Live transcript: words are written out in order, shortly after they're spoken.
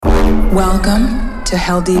Welcome to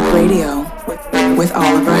Heldeep Radio with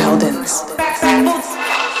Oliver Heldens.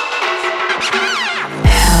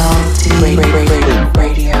 Heldeep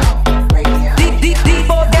Radio. Deep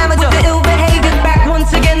damage of the ill behavior. Back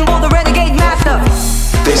once again, will the renegade master.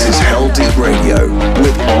 This is Heldeep Radio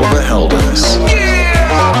with Oliver Heldens.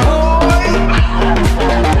 Yeah, boy.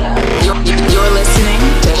 You're listening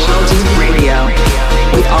to Heldeep Radio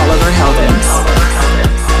with Oliver Heldens.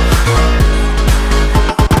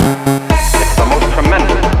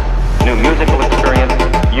 Musical experience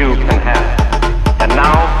you can have. And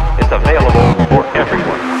now it's available for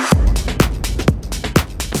everyone.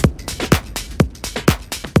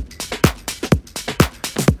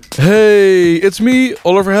 Hey, it's me,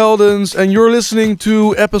 Oliver Heldens, and you're listening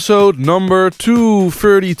to episode number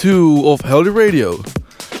 232 of Heldeep Radio.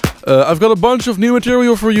 I've got a bunch of new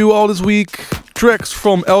material for you all this week. Tracks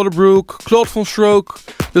from Elderbrook, Claude von Stroke,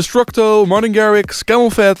 Destructo, Martin Garrix, Camel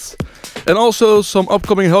Fat, and also some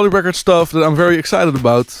upcoming Heldeep Record stuff that I'm very excited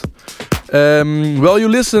about. While you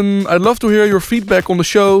listen, I'd love to hear your feedback on the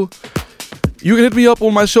show. You can hit me up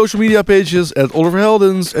on my social media pages at Oliver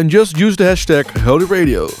Heldens and just use the hashtag Heldeep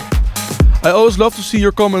Radio. I always love to see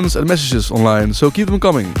your comments and messages online, so keep them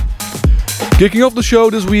coming. Kicking off the show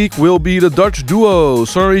this week will be the Dutch duo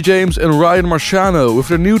Sonny James and Ryan Marciano with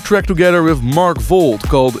their new track together with Mark Volt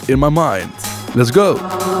called In My Mind. Let's go!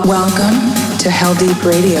 Welcome to Heldeep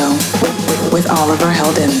Radio with Oliver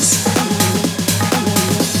Heldens.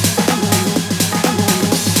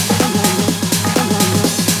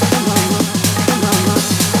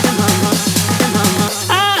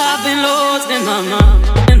 I've been lost in my mind,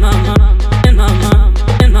 in my mind, in my mind,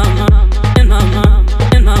 in my mind, in my mind,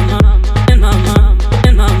 in my mind, in my mind, in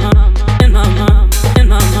my mind, in my mind, in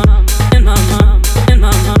my mind, in my mind, in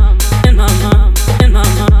my mind, in my mind, in my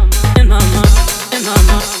mind, in my mind, in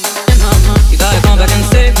my mind. You gotta come back and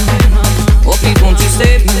save me. Oh, please won't you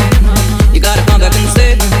save me? You gotta come back and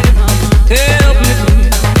save me. Help me,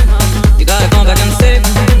 please. You gotta come back and save me.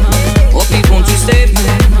 Oh, please won't you save me?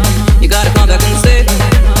 You gotta come back and save me.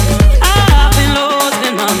 I've been lost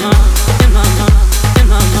in my mind, in my mind, in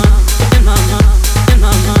my mind, in my mind, in my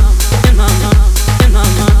mind, in my mind, in my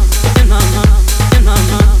mind, in my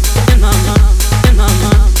mind, in my mind,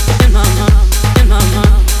 in my mind, in my mind, in my mind,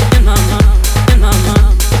 in my mind, in my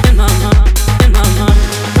mind, in my mind, in my mind, in my mind.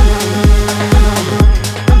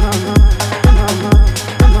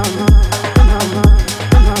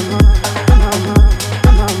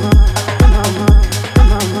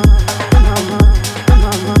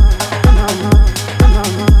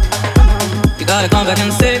 You gotta come back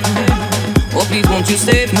and save me. Oh, please won't you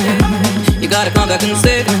save me? You gotta come back and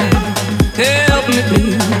save me. Help me,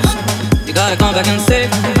 please. You gotta come back and save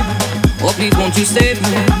me. Oh, please won't you save me?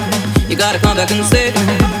 You gotta come back and save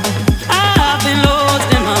me. I've been lost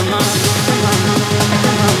in my mind.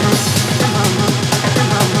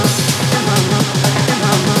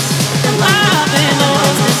 I've been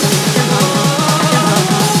lost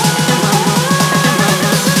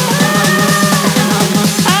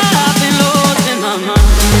in my mind.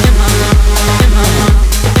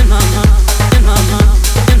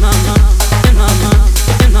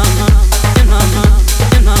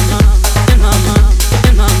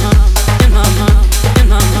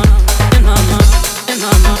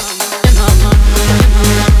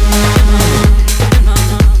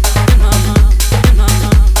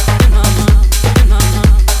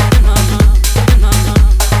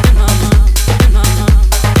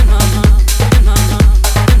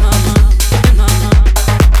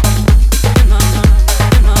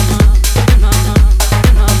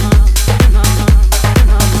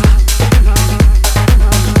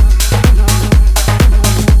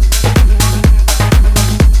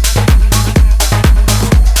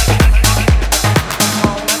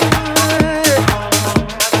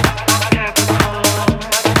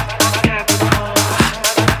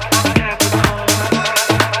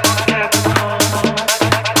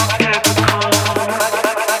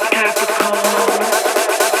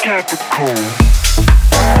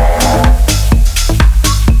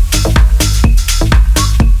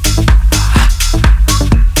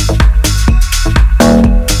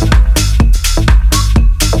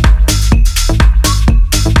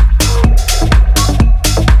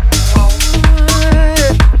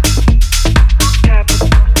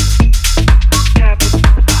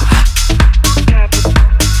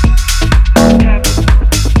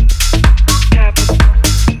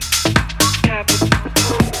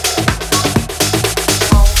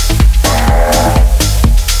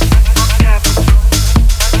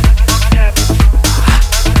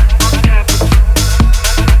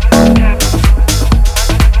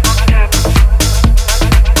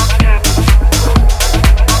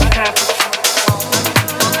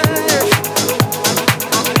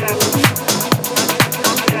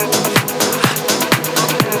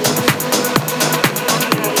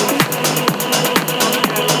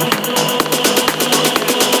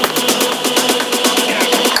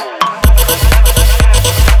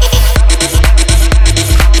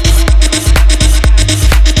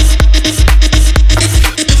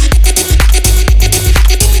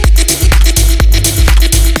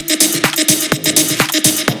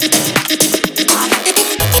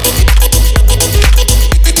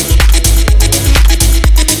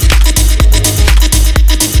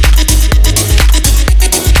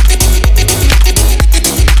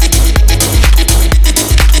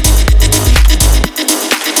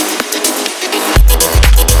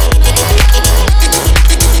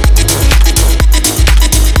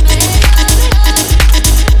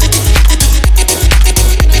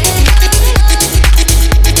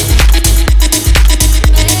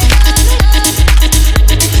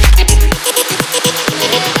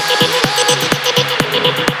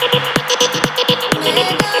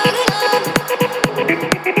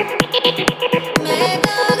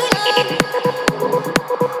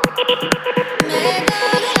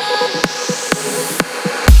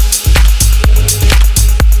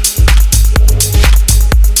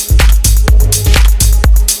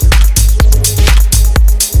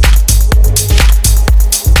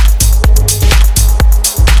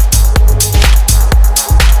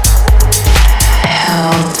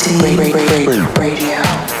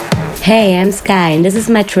 Hey, I'm Sky, and this is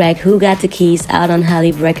my track Who Got the Keys out on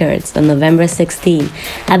Heldeep Records on November 16.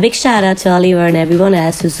 A big shout out to Oliver and everyone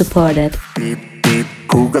else who supported. Beep, beep,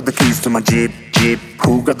 who got the keys to my Jeep, Jeep,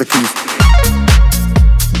 who got the keys?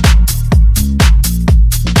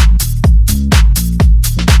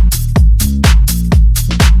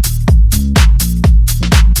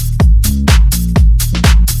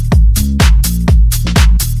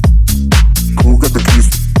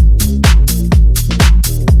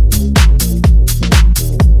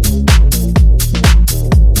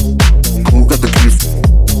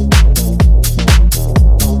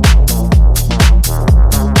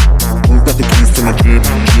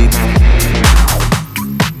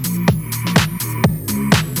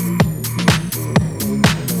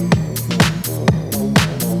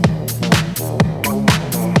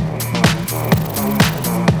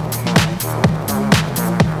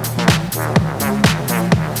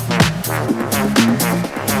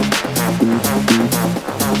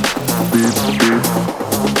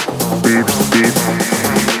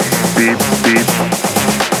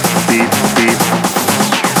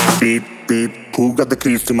 Who got the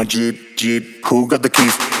keys to my Jeep, Jeep? Who got the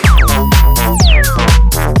keys?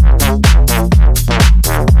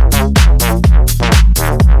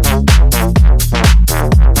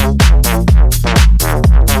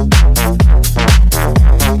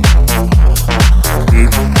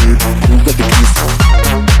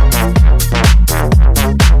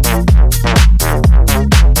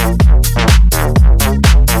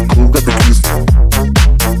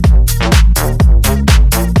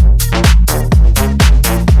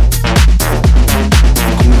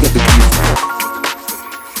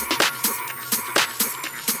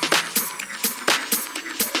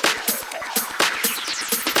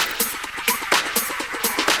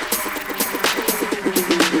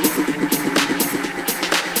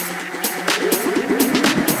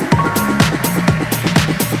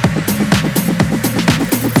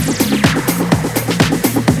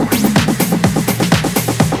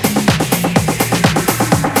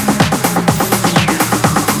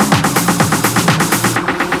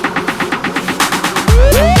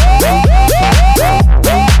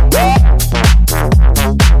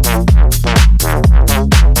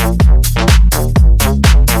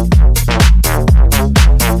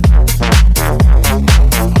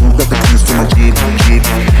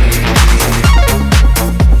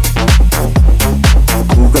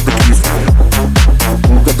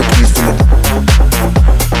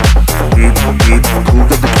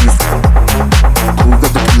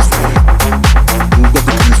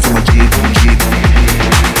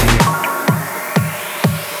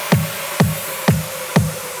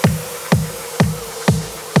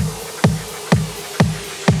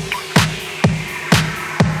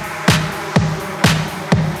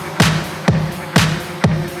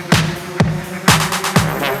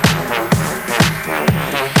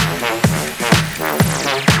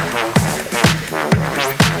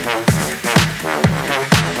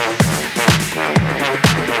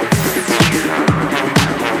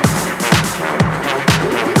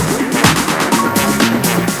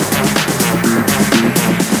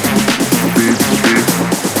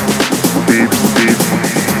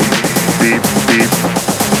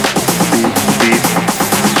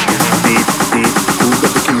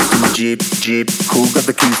 Jeep, who got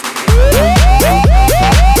the keys?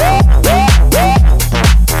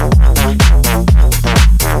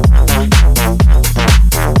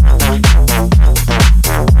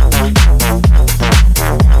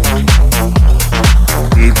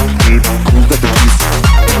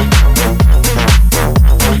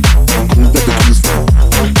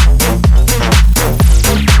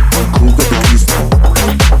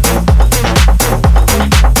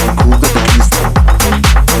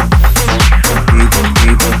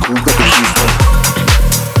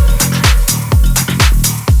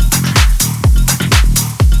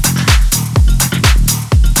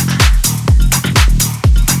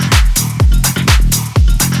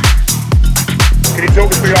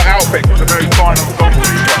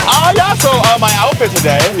 My outfit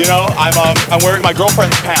today, you know, I'm wearing my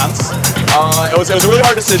girlfriend's pants. It was a really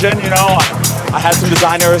hard decision, you know. I had some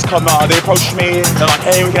designers come, they approached me. They're like,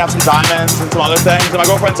 hey, we can have some diamonds and some other things. And my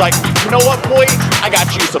girlfriend's like, you know what, boy? I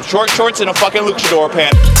got you some short shorts and a fucking luchador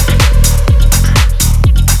pant.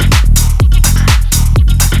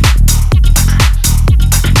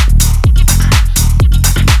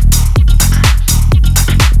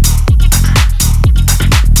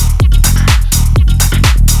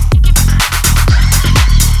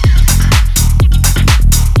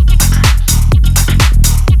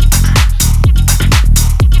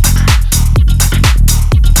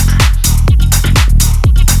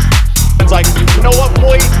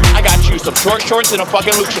 short shorts and a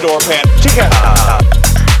fucking luchador pant. Chica!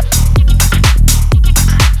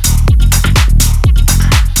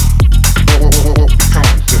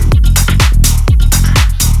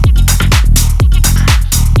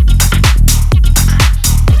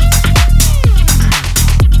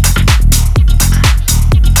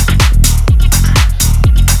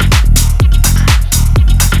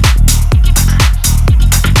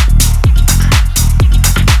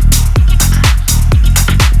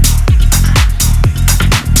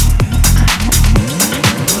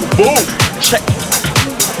 Boom, check.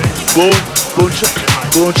 Boom, boom, check.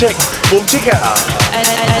 Boom, check. Boom, chicka. And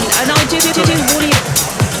I do what do you...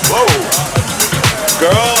 Whoa.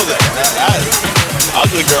 Girls,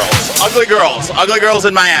 ugly girls. Ugly girls. Ugly girls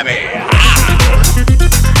in Miami.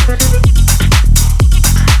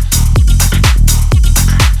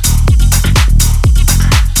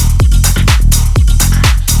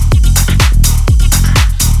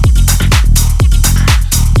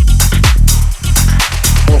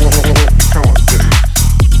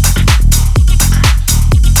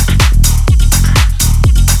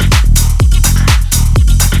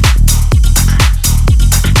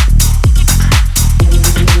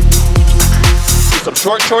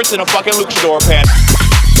 Short shorts and a fucking luchador pant.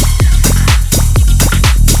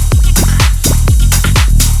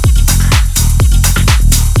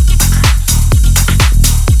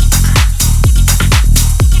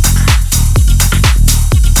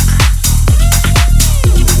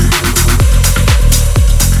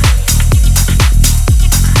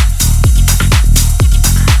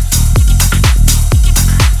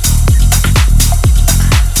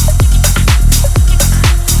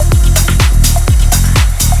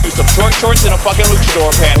 Shorts and a fucking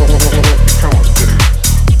luchador pant.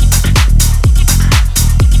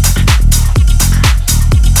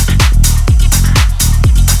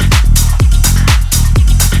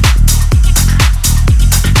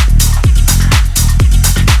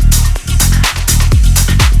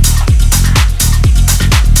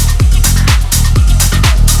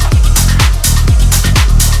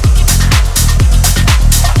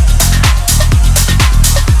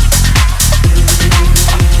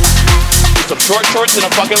 Short shorts and a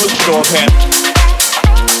fucking luchador pant.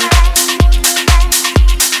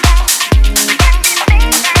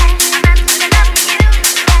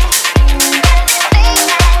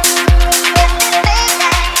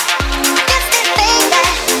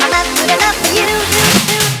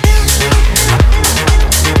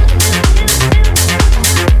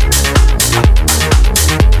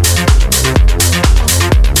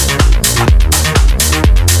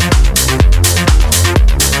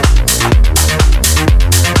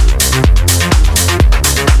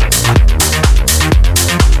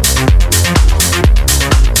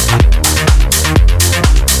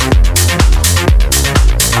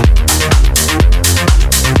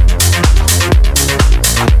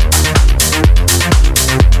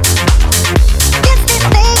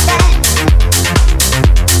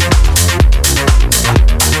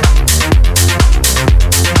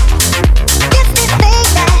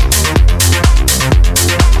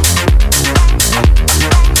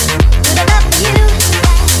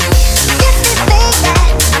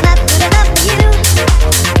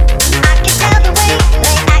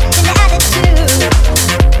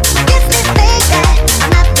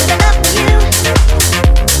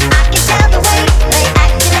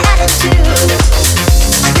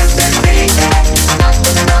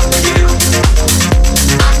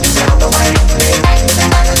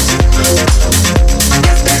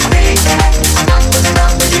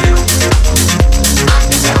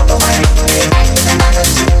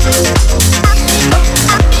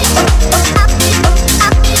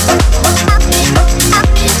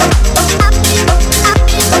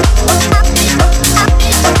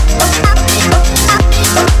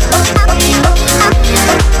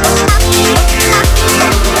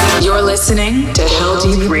 Listening to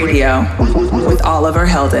Heldeep Radio with Oliver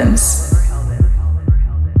Heldens.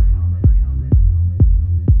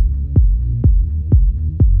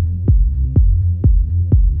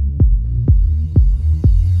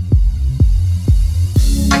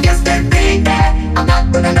 I guess they think that I'm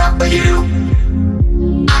not good enough for you.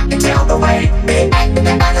 I can tell the way they act in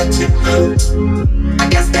their attitude. I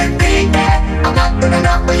guess they think that I'm not good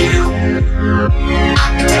enough for you.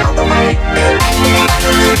 I can tell the way they act in their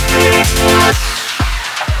attitude.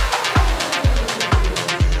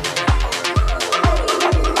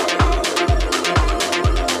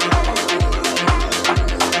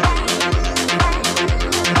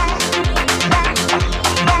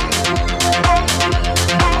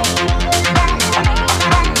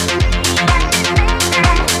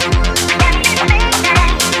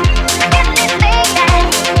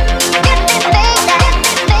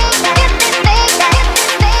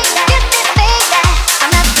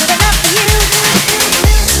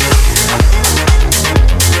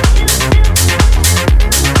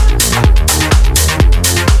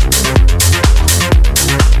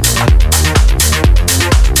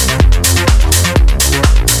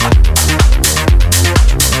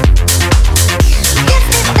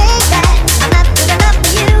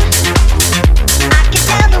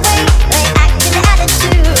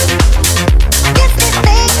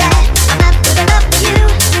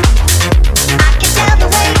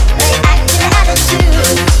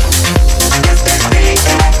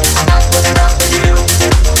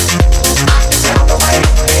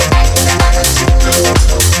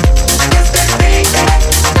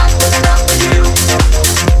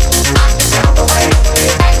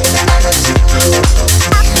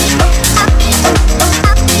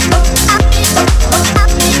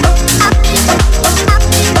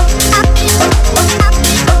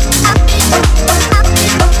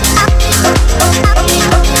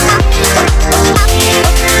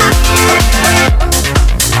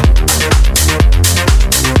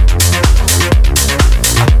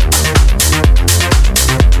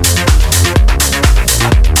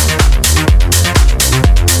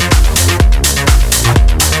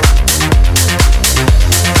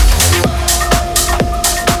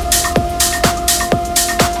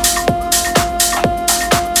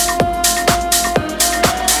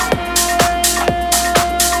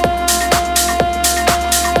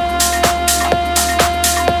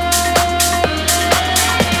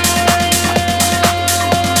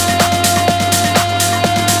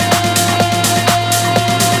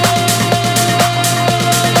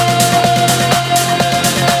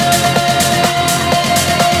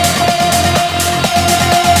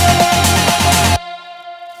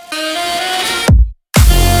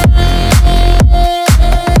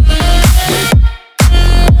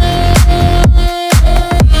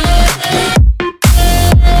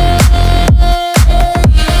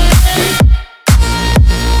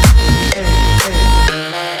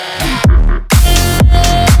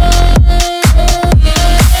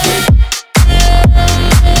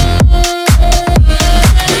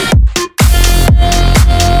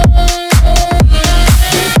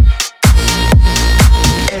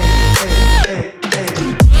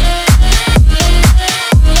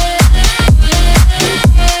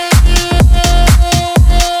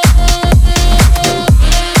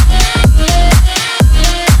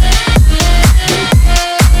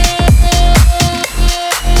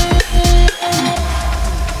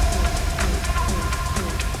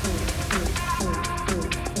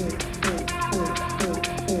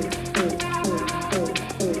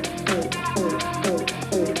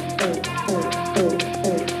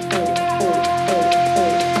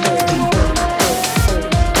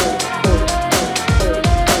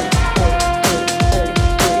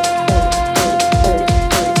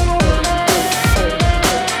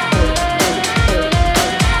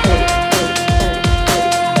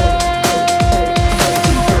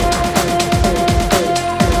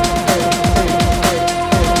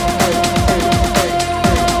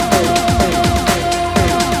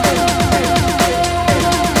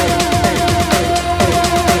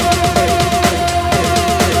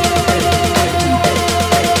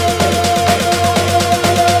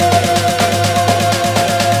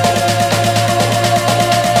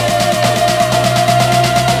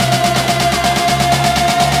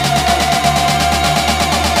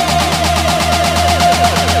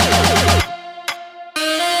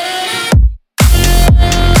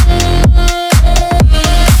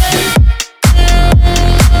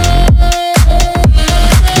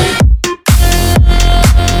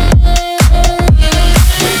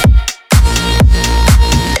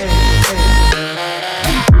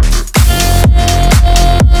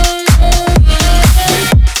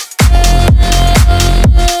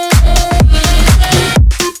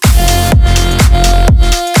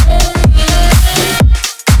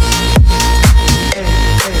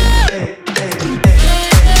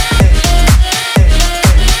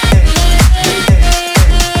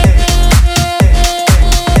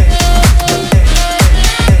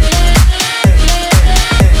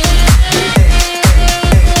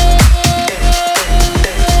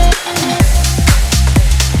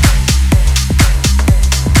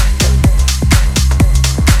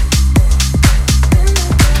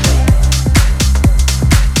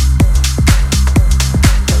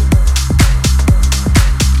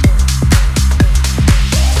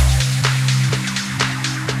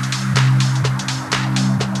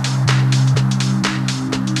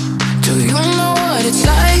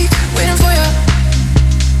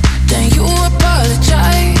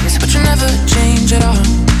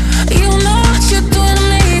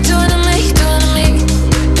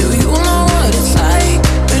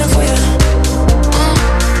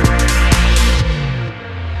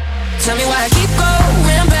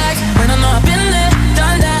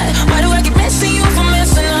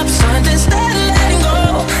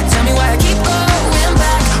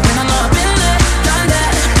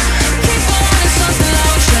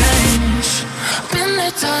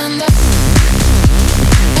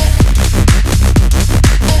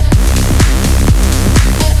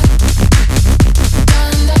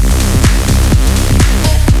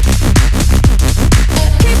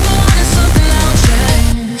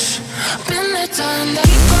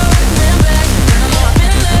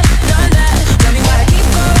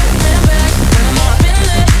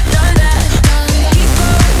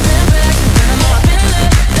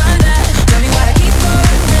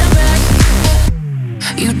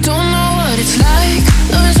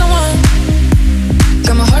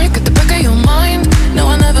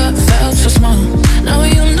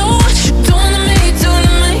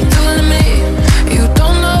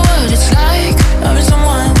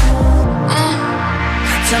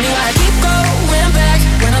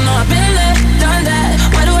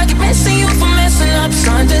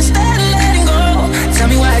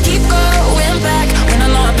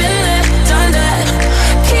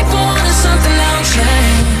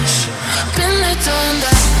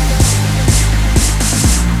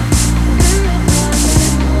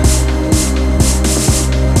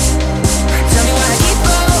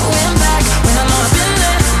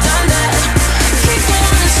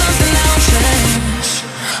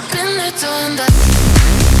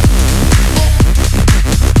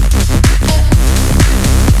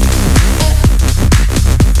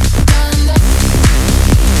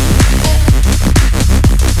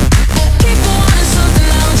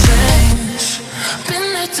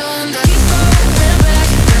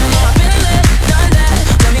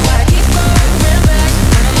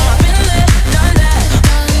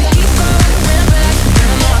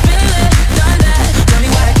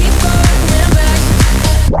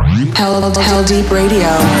 Heldeep Radio.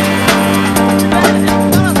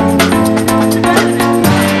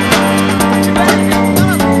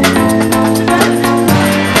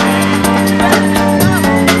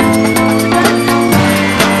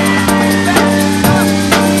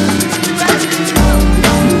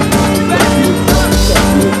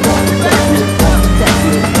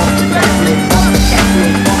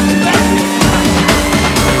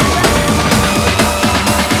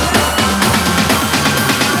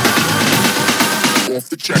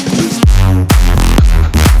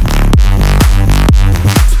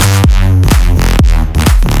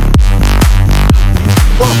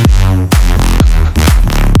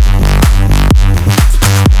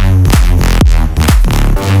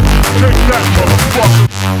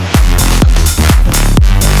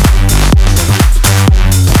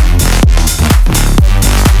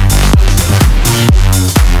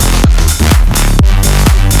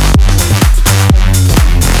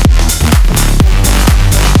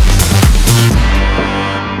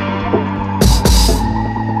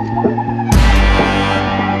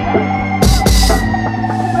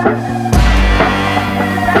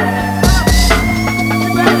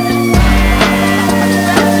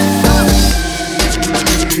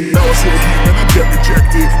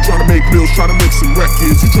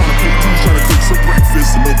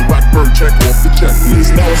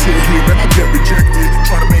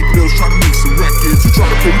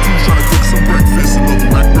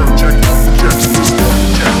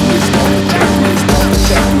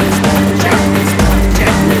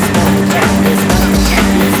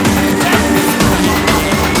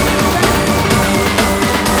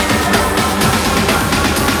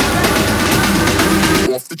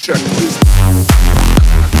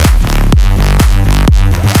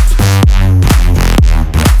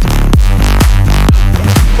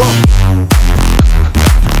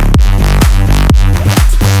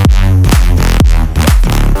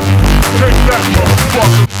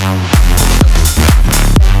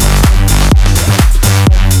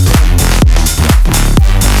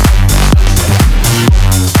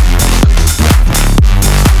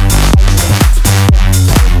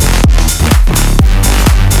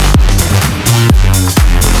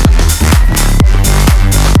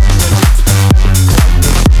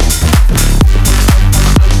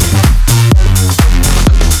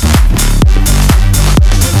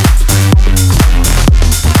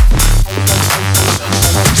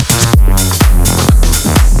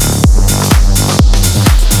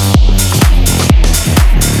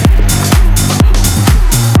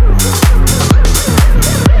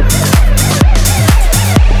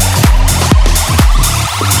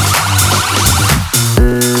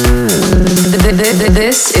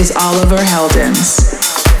 This is Oliver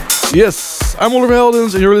Heldens. Yes, I'm Oliver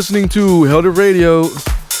Heldens and you're listening to Heldeep Radio.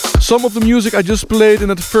 Some of the music I just played in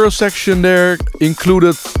that first section there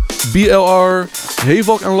included BLR,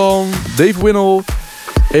 Havoc and Long, Dave Winnell,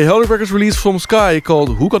 a Heldeep Records release from Sky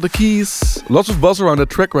called Who Got the Keys. Lots of buzz around that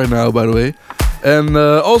track right now, by the way. And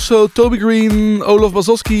also Toby Green, Olaf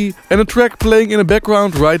Bazowski, and a track playing in the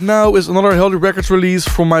background right now is another Heldeep Records release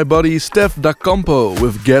from my buddy Steph Da Campo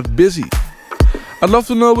with Get Busy. I'd love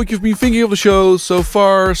to know what you've been thinking of the show so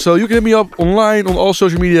far, so you can hit me up online on all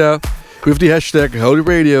social media with the hashtag Heldeep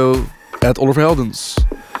Radio at Oliver Heldens.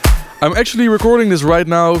 I'm actually recording this right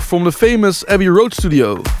now from the famous Abbey Road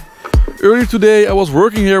studio. Earlier today I was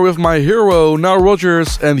working here with my hero Nile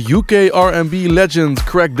Rodgers and UK R&B legend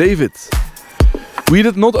Craig David. We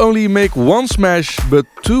did not only make one smash, but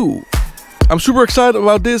two. I'm super excited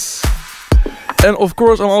about this. And of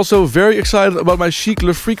course I'm also very excited about my Chic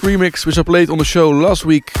Le Freak remix, which I played on the show last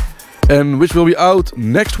week and which will be out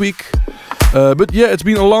next week. But yeah, it's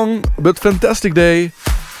been a long but fantastic day.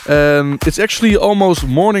 And it's actually almost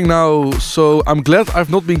morning now, so I'm glad I've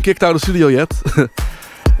not been kicked out of the studio yet.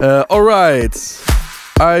 Alright,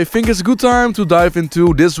 I think it's a good time to dive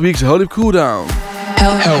into this week's Heldeep Cool Down.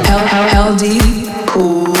 Heldeep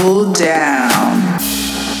Cool Down.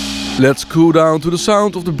 Let's cool down to the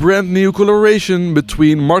sound of the brand new collaboration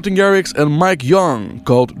between Martin Garrix and Mike Young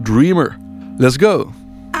called Dreamer. Let's go.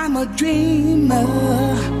 I'm a dreamer.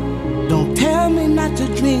 Don't tell me not to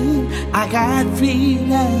dream. I got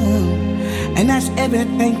freedom, and that's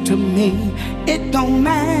everything to me. It don't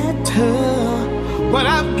matter what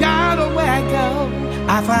I've got or where I go.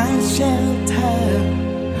 I find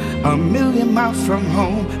shelter a million miles from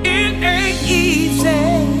home. It ain't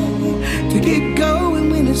easy to keep going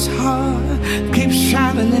when it's hard. Keep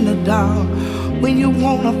shining in the dark when you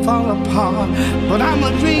wanna fall apart. But I'm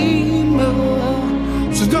a dreamer,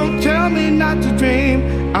 so don't tell me not to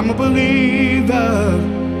dream. I'm a believer,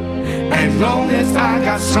 as long as I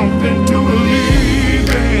got something to believe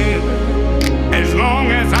in.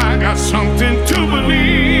 long as I got something to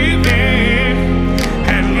believe in.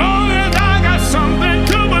 As long as I got something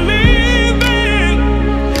to believe in.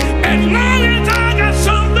 As long as I got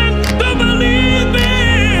something to believe in.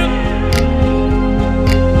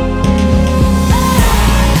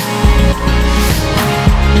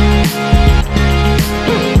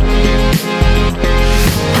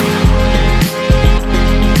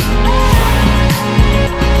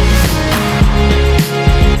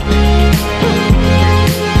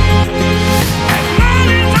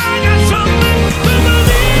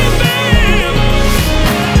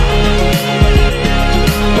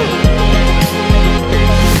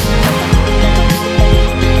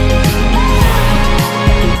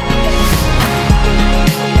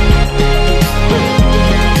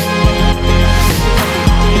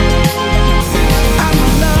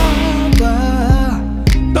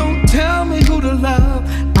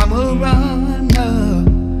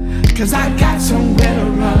 Cause I got somewhere to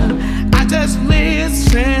run. I just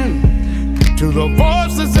listen to the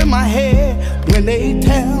voices in my head when they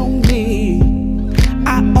tell me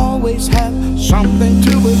I always have something to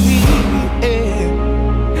believe in.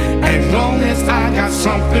 As long as I got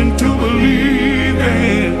something to believe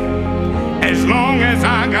in. As long as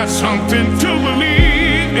I got something to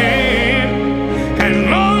believe in. As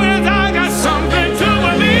long as I got something to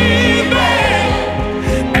believe in.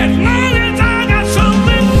 As long as I got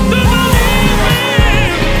something to believe in.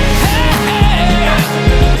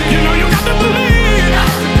 You know you got to believe.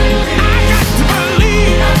 I got to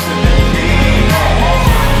believe.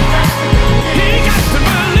 He got to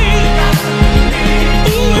believe.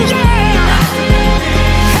 Ooh yeah.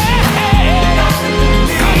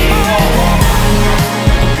 Come on.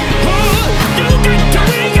 Ooh, you got to,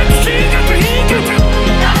 we got to, she got to, he got to.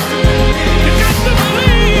 You got to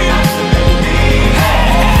believe.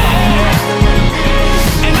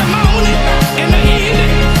 In the morning, in the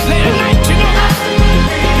evening, late at night, you know.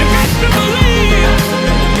 You got to believe.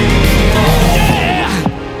 Yeah,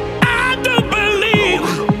 I do believe.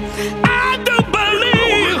 I do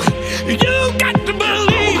believe. You got to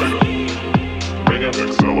believe. Bring up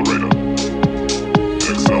accelerator.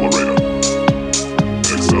 Accelerator.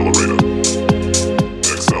 Accelerator.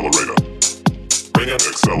 Accelerator. Bring up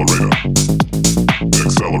accelerator.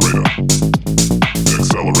 Accelerator.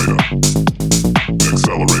 Accelerator.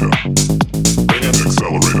 Accelerator. Bring up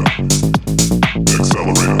accelerator.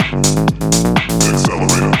 Accelerator.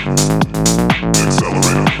 Accelerator.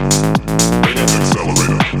 Accelerator. Bring up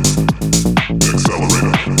accelerator.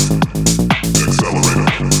 Accelerator. Accelerator.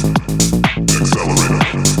 Accelerator.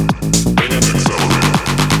 Bring up accelerator.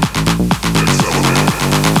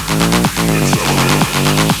 Accelerator.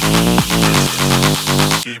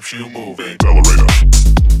 Keeps you moving. Accelerator.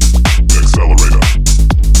 Accelerator.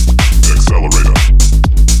 Accelerator.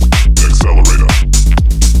 Accelerator.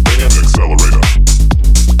 Bring up accelerator.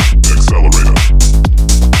 Accelerator.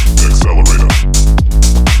 Accelerator.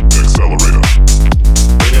 Accelerator.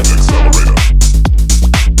 Bring up accelerator.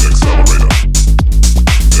 Accelerator.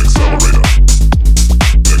 Accelerator.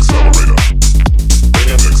 Accelerator. Bring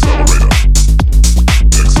up accelerator.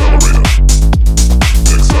 Accelerator.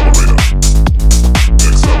 Accelerator.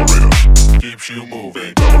 Accelerator. Keeps you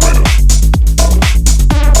moving.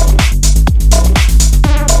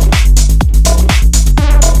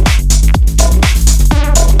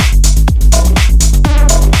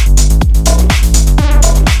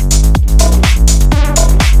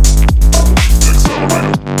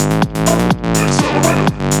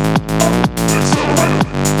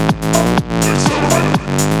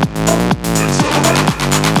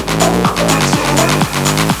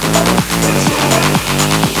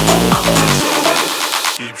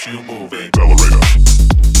 Keeps you moving. Accelerator.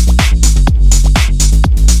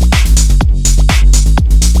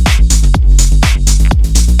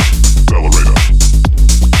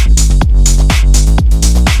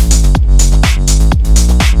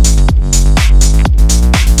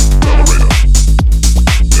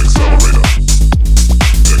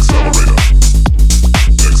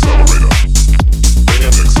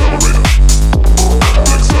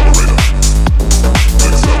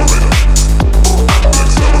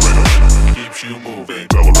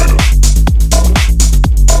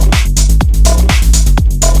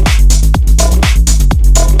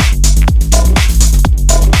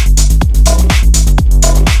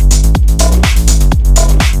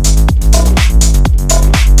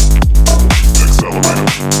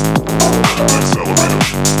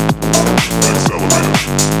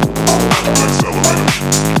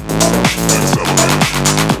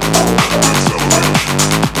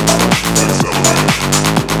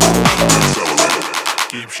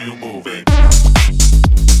 keeps you moving.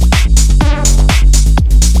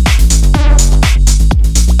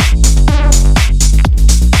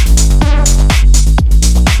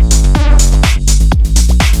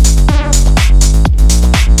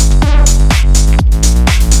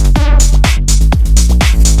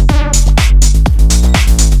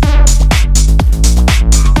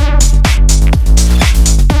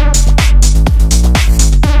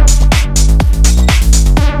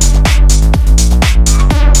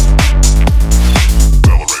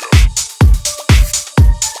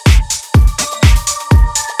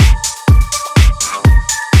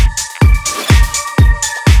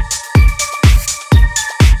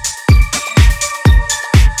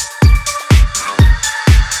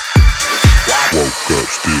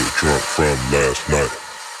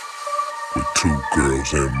 Two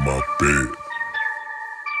girls in my bed.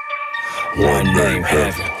 One named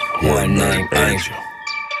Heaven, one named Angel.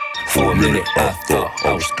 For a minute I thought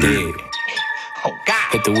I was dead.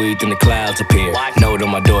 Hit the weed, then the clouds appeared. Note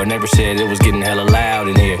on my door, neighbor said it was getting hella loud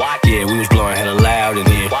in here. Yeah, we was blowing hella loud in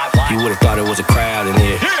here. You would've thought it was a crowd in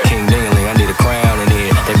here. King Dingling, I need a crown in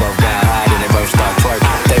here. They both got high, then they both start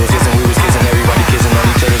twerking. They was kissing, we was kissing, everybody kissing on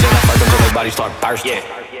each other. Then I fucked until their bodies start bursting.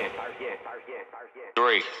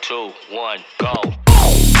 3, 2, 1, go.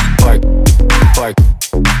 Fight, fight, fight,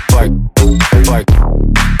 fight, fight,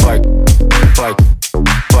 fight, fight,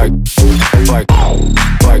 fight, fight,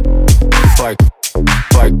 fight.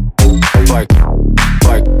 Fight, fight,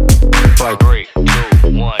 fight, fight. 3, 2,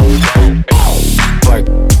 1, go. Fight,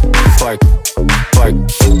 fight, fight, fight,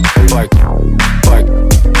 fight, fight, fight,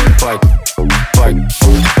 fight, fight,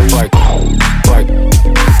 fight, fight,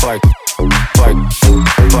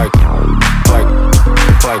 fight, fight,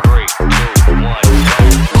 fight. 3, 2, 1,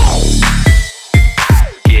 go.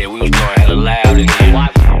 Yeah, we was blowing hella loud in here.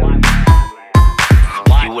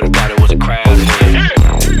 You would've thought it was a crowd in here.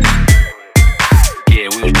 Yeah,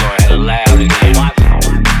 we was blowing hella loud in here.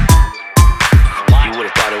 You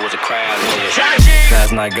would've thought it was a crowd in here.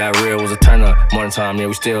 Last night got real, was a turn up. Morning time, yeah,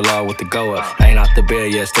 we still all with the go up. I ain't out the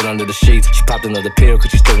bed yet, still under the sheets. She popped another pill cause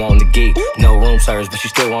she still wantin' to geek. No room service, but she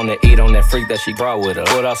still wanna eat on that freak that she brought with her.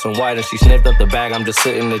 Pulled out some white and she sniffed up the bag. I'm just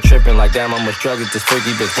sitting there tripping like damn, how much drug is this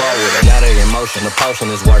freaky bitch brought with her. Now they in motion, the potion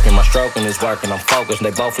is working, my stroking is working. I'm focused,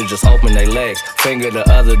 they both is just open their legs. Finger the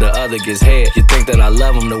other gets head. You think that I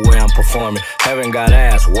love them the way I'm performing. Heaven got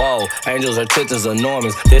ass, whoa. Angels, her tits is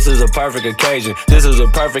enormous. This is a perfect occasion, this is a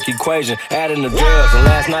perfect equation. Adding the drugs, and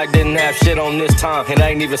last night didn't have shit on this time. It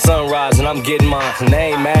ain't even sunrise, and I'm getting mine. And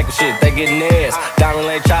they ain't mad shit, they getting theirs. Diamond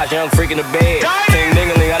Lane Chops, young freak in the bed. King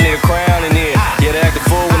Dingling, I need a crown in here. Yeah, they acted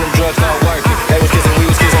fool when them drugs start working. They was kissing, we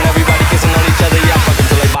was kissing, everybody kissing on each other. Yeah, fuck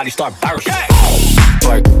until their bodies start bursting.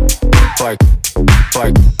 Fight, fight, fight,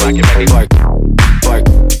 fight, fight, fight, fight,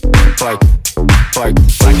 fight, fight, fight, fight,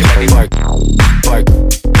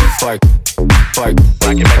 fight,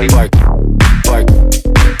 fight, fight, fight,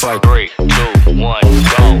 fight. 3, 2, 1,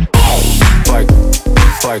 go. Fight, fight,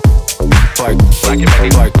 fight, fight, fight,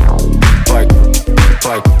 fight, fight,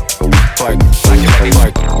 fight, fight,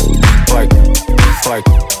 fight,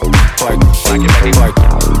 fight, fight,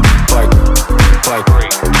 fight, fight, 3,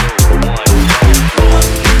 2, 1, go.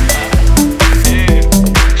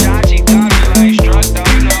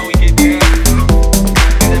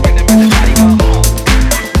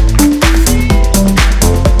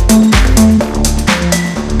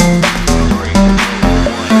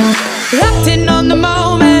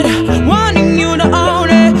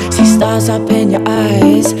 Up in your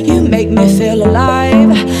eyes, you make me feel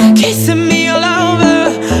alive. Kissing me all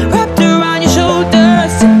over, wrapped around your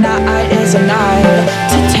shoulders. Tonight is a night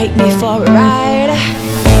to take me for a ride.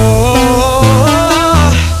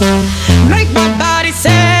 Oh, make my body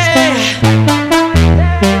say.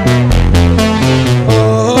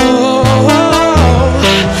 Oh,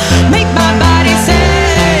 make my body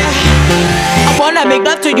say. I wanna make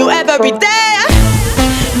love to you every day.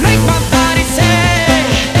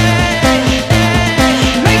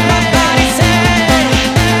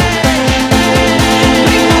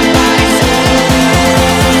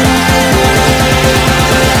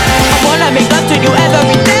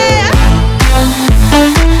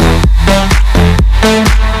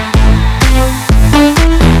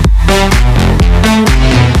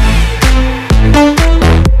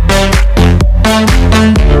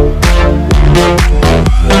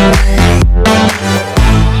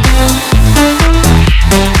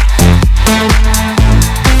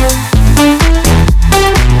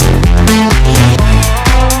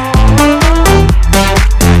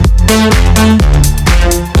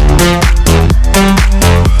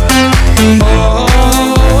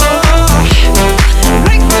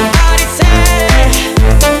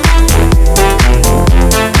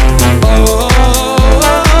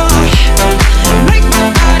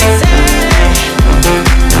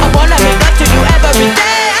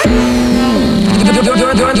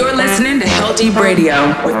 Heldeep Radio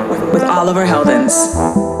with Oliver Heldens.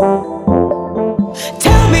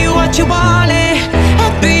 Tell me what you wanted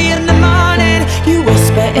at 3 in the morning. You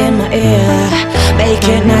whisper in my ear, make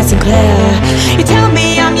it nice and clear. You tell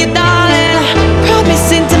me I'm your darling,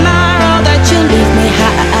 promising tomorrow that you'll leave me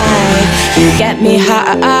high. You get me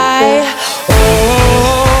high.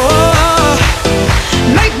 Oh,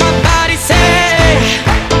 make my body say.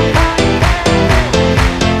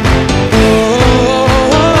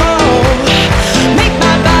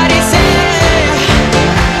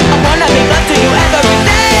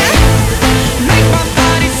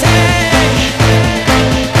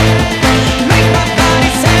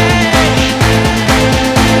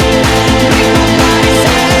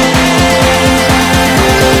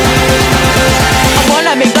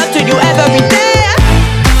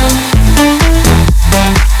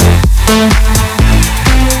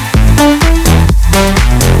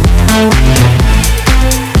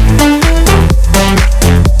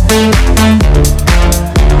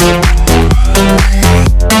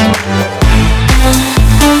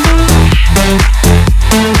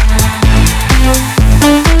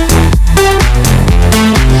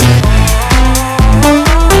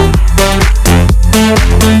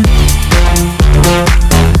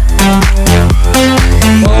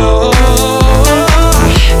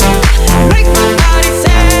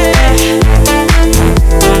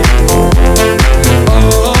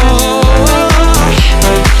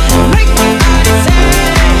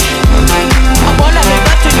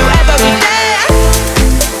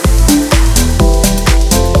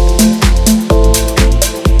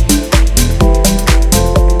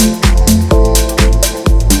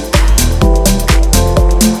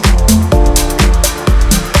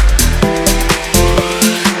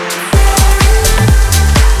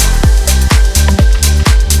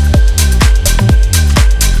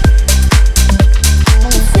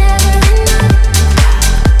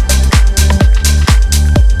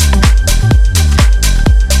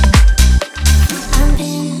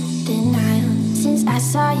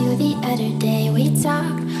 the other day. We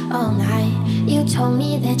talked all night. You told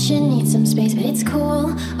me that you need some space, but it's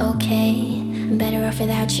cool, okay. I'm better off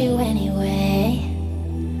without you anyway.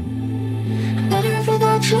 I'm better off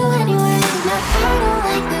without you anyway. No, I don't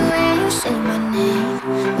like the way you say my name.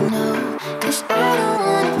 No, 'cause I don't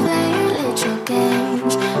wanna play your little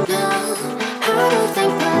games. No, I don't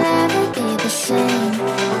think we'll ever be the same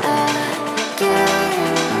again.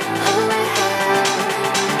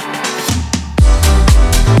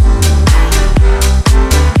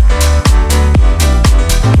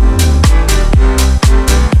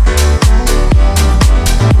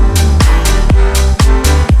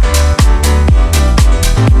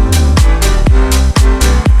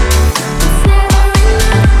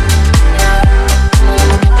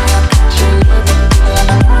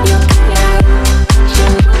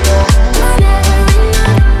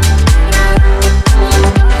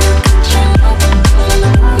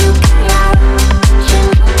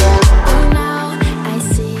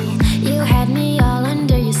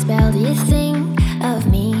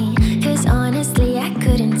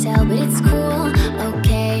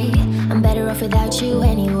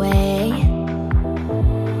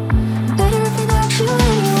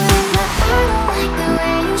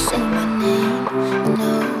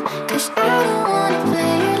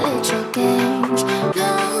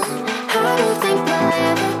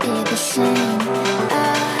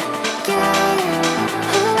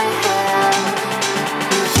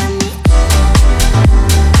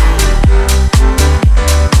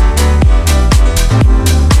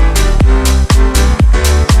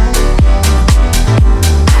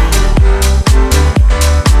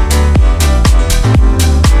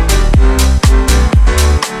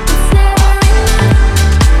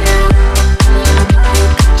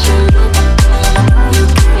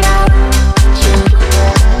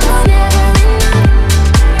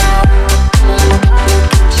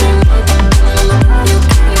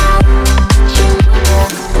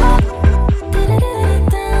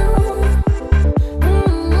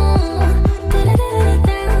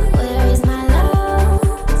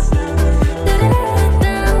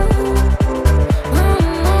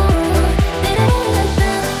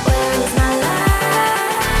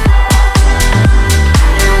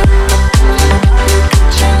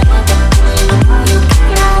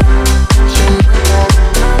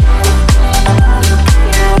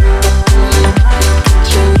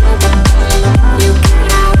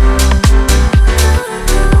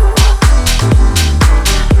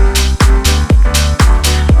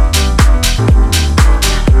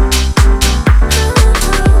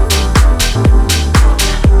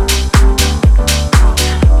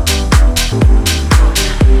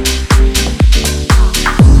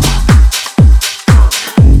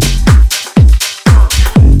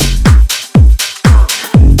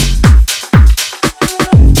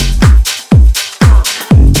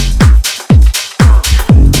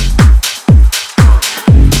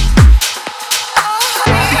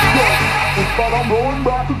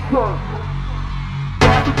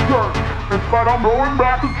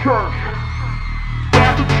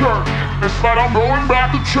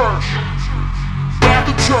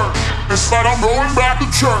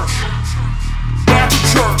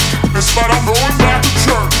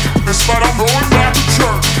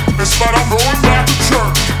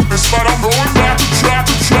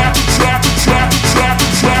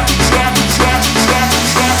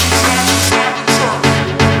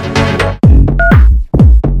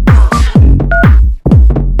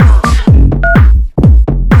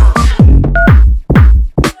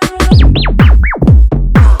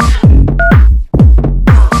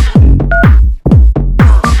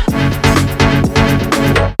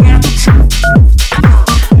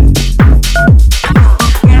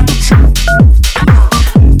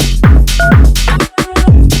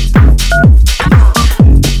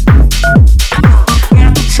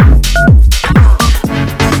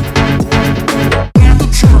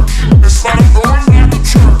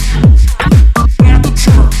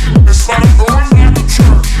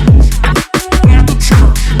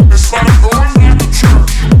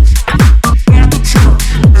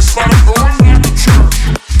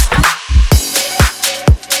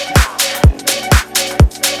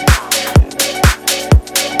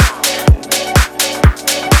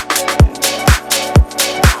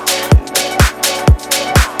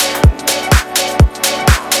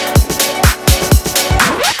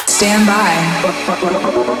 Stand by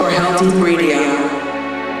for Heldeep Radio.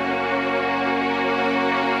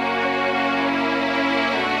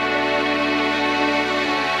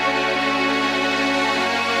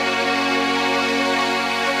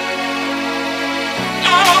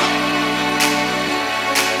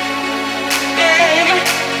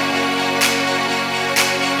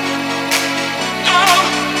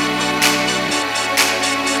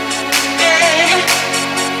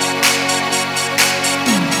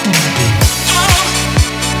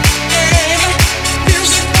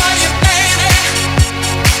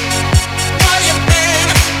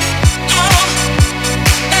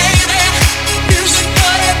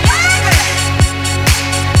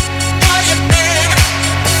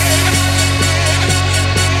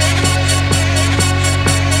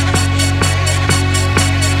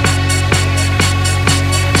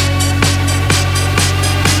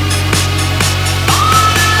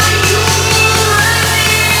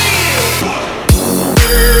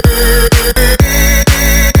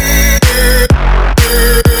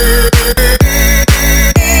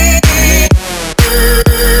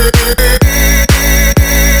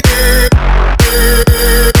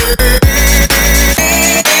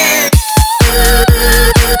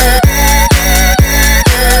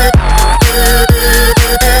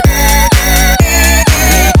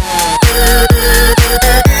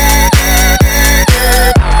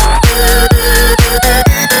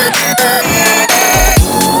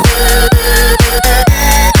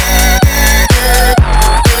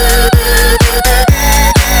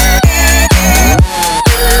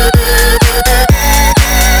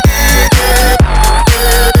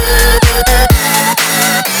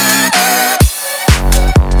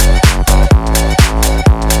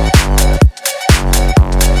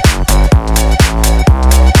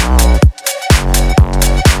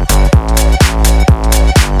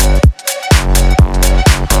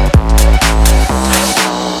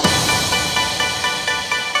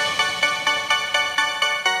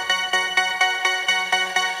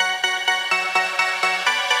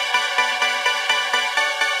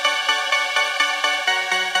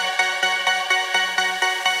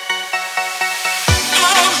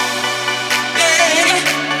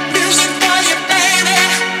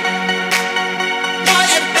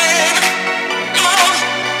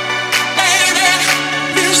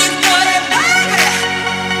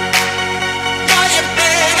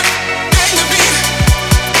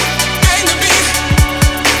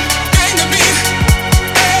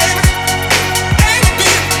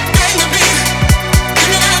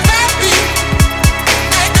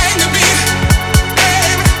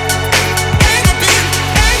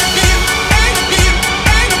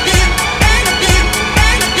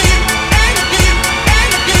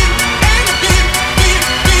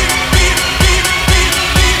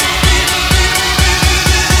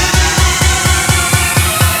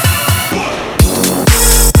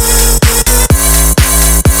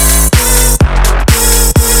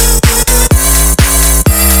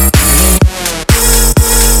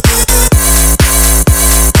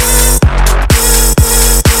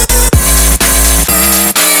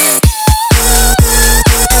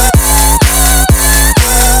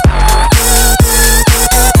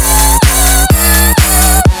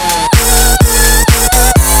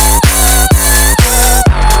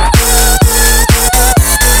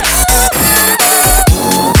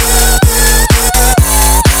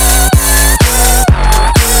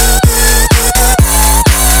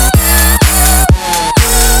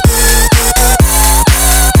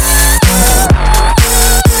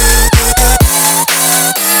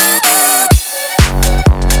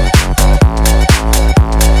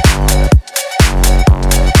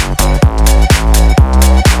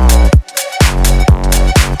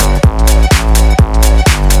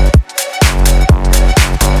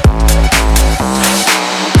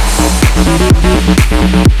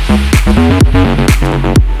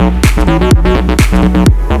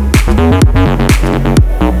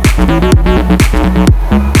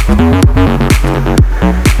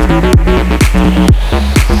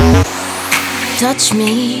 Touch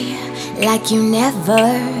me like you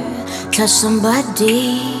never touched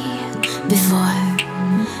somebody before.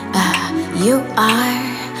 You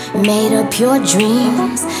are made of pure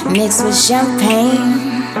dreams mixed with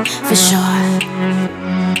champagne, for sure.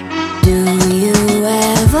 Do you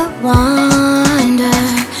ever wonder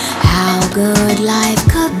how good life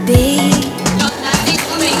could be?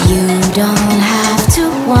 You don't have to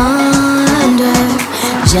wonder,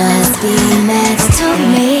 just be next to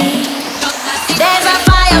me. There's a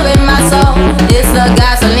fire in my soul, it's the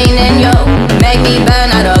gasoline in you, make me burn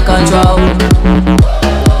out of control.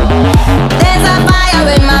 There's a fire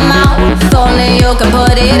in my mouth, only you can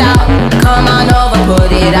put it out. Come on over,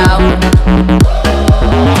 put it out.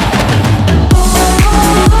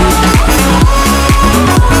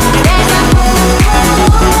 There's a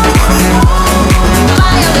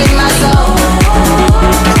fire in my soul.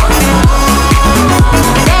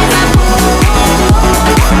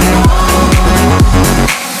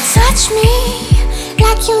 Touch me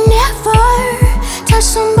like you never touched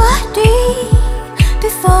somebody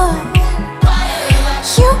before.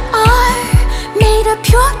 You are made of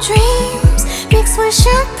pure dreams mixed with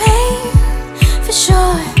champagne, for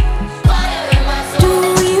sure. Do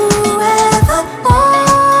you ever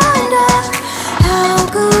wonder how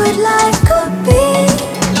good life could be?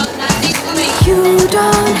 You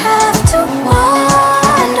don't have to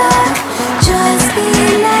wonder, just be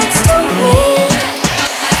next to me.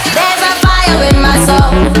 There's a fire in my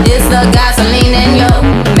soul, it's the gasoline in you,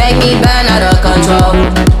 make me burn out of control.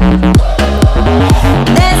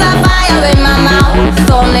 There's a fire in my mouth,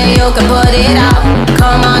 only you can put it out.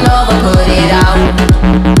 Come on over, put it out.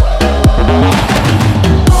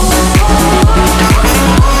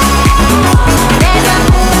 There's a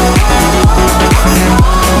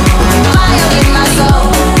fire in my soul.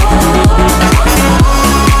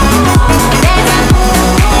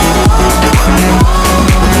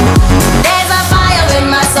 There's a fire in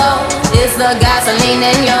my soul, it's the gasoline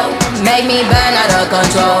in you, make me burn out of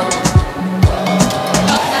control.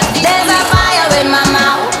 There's a fire in my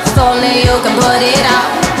mouth, only you can put it out.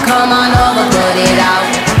 Come on over, put it out.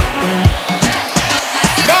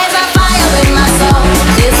 There's a fire in my soul,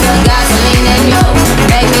 it's the gasoline in you,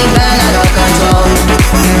 make me burn out of control.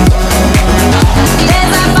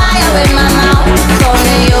 There's a fire in my mouth,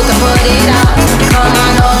 only you can put it out. Come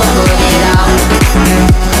on over, put it out.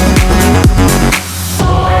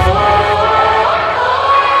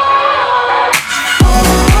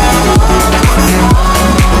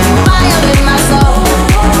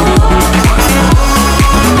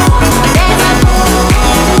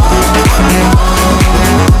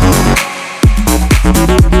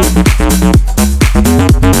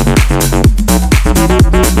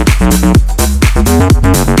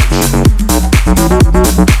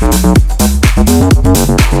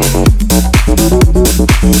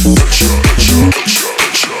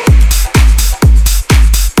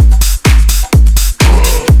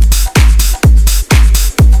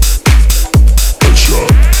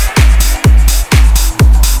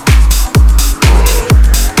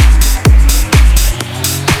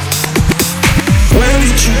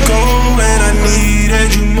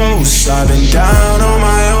 I've been down on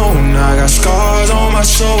my own, I got scars on my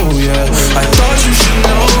soul, yeah. I thought you should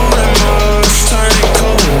know that must turn it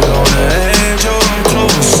cold on the edge of them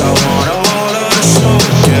close. I want all of the smoke,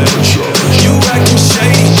 yeah. You acting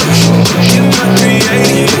shady, get my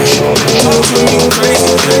 380. Talk to me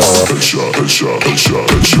crazy, headshot, headshot, headshot,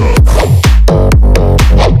 headshot.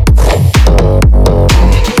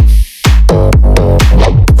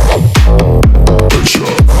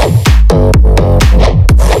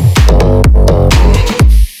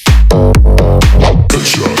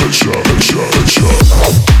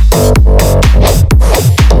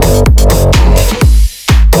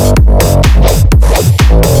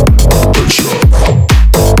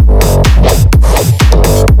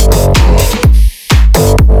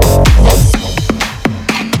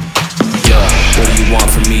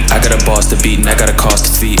 I got a cost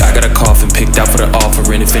to feed, I got a coffin picked out for the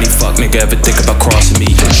offering. If any fuck nigga ever think about crossing me,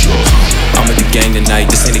 I'm with the gang tonight,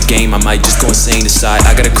 this ain't a game, I might just go insane inside.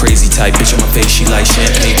 I got a crazy type, bitch on my face, she like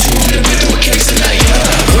champagne too, we done been through a case tonight.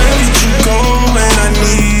 Where did you go when I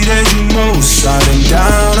needed you most? I've been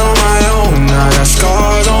down on my own, I got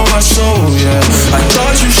scars on my soul, yeah. I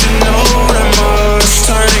thought you should know that must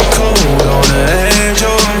turn it cold on the edge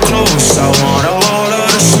of them close. I want all of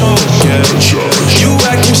the smoke, yeah. You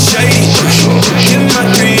acting shady, get my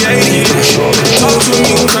 380.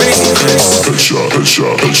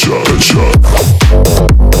 headshot, headshot, headshot.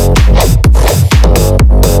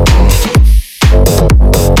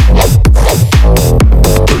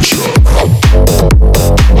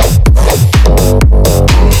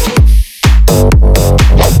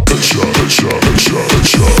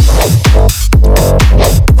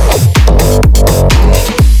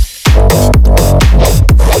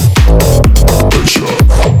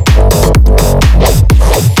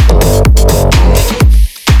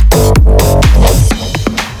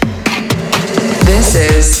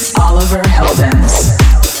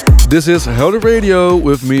 This is Heldeep Radio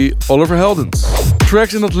with me, Oliver Heldens.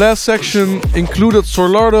 Tracks in that last section included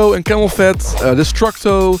Sorlardo and Camel Fat,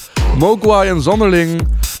 Destructo, Mogwai and Zonderling,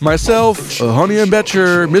 myself, Honey and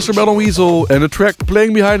Badger, Mr. Bell and Weasel, and the track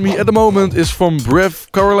playing behind me at the moment is from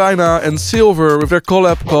Brev, Carolina and Silver with their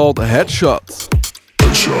collab called Headshot.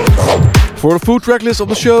 For the full track list of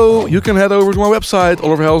the show, you can head over to my website,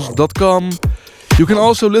 oliverhelds.com. You can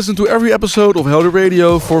also listen to every episode of Heldeep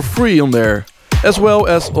Radio for free on there, as well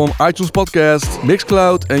as on iTunes Podcast,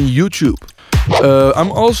 Mixcloud and YouTube.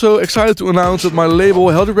 I'm also excited to announce that my label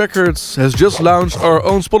Heldeep Records has just launched our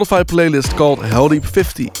own Spotify playlist called Heldeep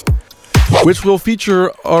 50, which will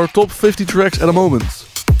feature our top 50 tracks at the moment.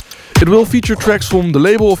 It will feature tracks from the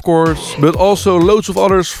label of course, but also loads of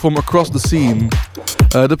others from across the scene.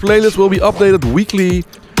 The playlist will be updated weekly,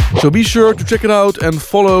 so be sure to check it out and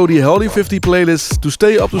follow the Heldeep 50 playlist to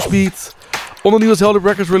stay up to speed on the newest Heldeep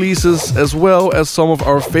Records releases, as well as some of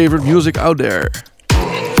our favorite music out there.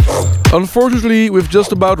 Unfortunately, we've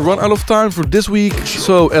just about run out of time for this week,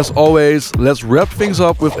 so as always, let's wrap things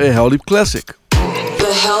up with a Heldeep classic.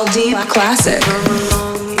 The Heldeep Classic.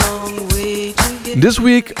 This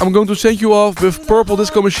week, I'm going to send you off with Purple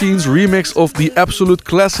Disco Machine's remix of the absolute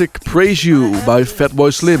classic Praise You by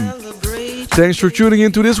Fatboy Slim. Thanks for tuning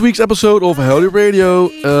in to this week's episode of Heldeep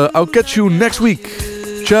Radio. I'll catch you next week.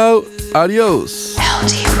 Ciao. Adios.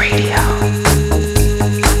 Heldeep Radio.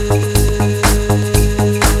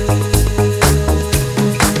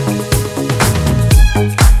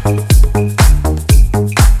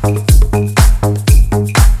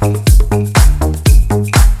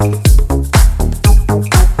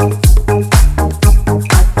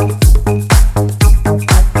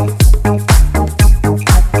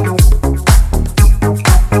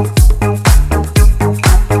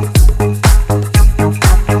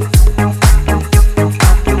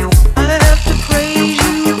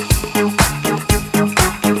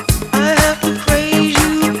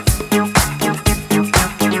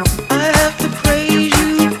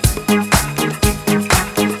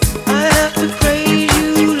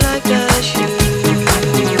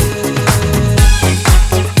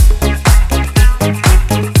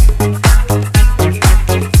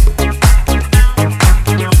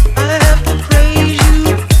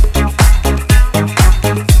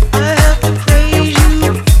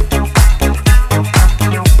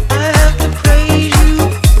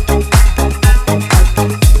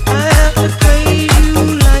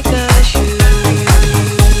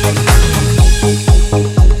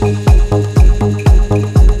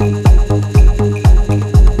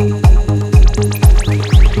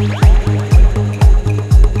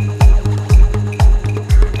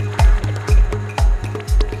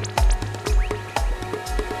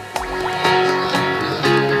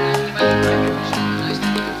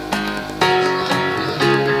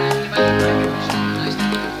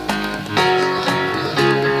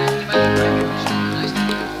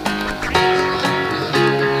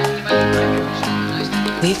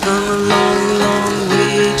 We've come a long, long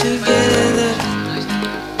way together,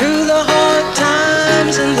 through the hard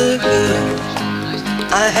times and the good.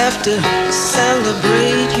 I have to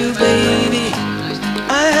celebrate you, baby.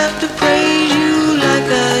 I have to pray